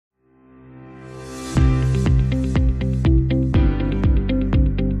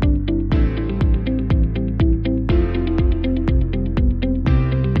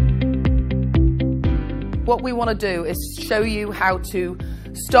we want to do is show you how to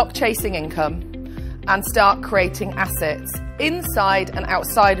stop chasing income and start creating assets inside and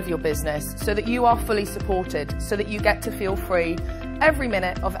outside of your business so that you are fully supported, so that you get to feel free every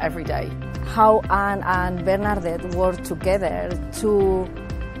minute of every day. How Anne and Bernadette work together, two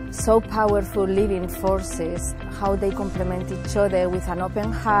so powerful living forces, how they complement each other with an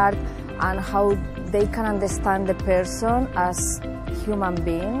open heart, and how they can understand the person as human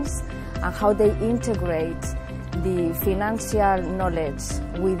beings, and how they integrate the financial knowledge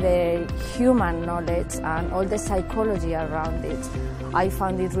with the human knowledge and all the psychology around it. I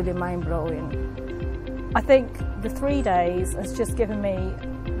found it really mind-blowing. I think the 3 days has just given me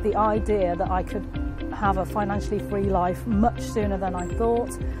the idea that I could have a financially free life much sooner than I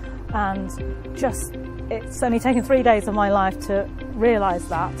thought, and it's only taken 3 days of my life to realise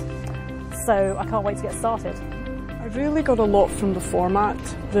that, so I can't wait to get started. I really got a lot from the format,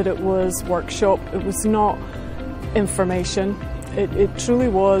 that it was workshop, it was not information. It truly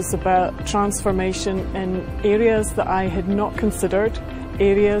was about transformation in areas that I had not considered,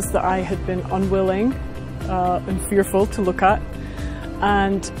 areas that I had been unwilling and fearful to look at,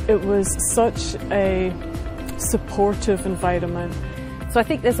 and it was such a supportive environment. So I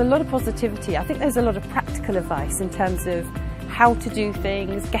think there's a lot of positivity. I think there's a lot of practical advice in terms of how to do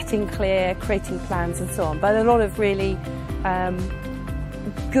things, getting clear, creating plans and so on, but a lot of really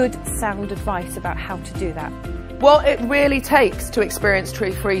good sound advice about how to do that. What it really takes to experience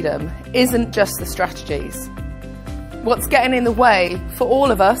true freedom isn't just the strategies. What's getting in the way for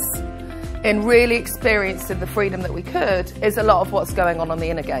all of us in really experiencing the freedom that we could is a lot of what's going on the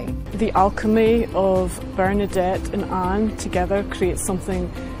inner game. The alchemy of Bernadette and Anne together creates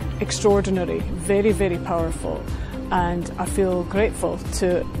something extraordinary, very, very powerful. And I feel grateful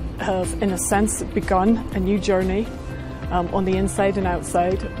to have, in a sense, begun a new journey on the inside and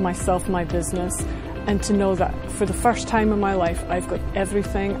outside, myself, my business, and to know that for the first time in my life I've got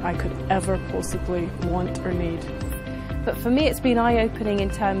everything I could ever possibly want or need. But for me it's been eye-opening in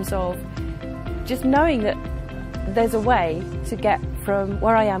terms of just knowing that there's a way to get from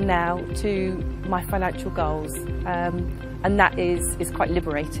where I am now to my financial goals, and that is quite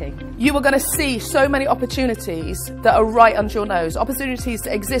liberating. You are going to see so many opportunities that are right under your nose, opportunities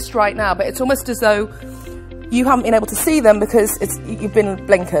that exist right now, but it's almost as though you haven't been able to see them because you've been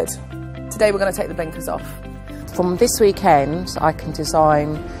blinkered. Today we're going to take the blinkers off. From this weekend I can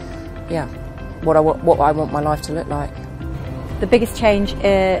design what I want my life to look like. The biggest change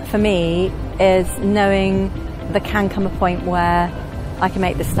for me is knowing there can come a point where I can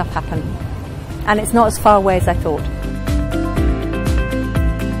make this stuff happen, and it's not as far away as I thought.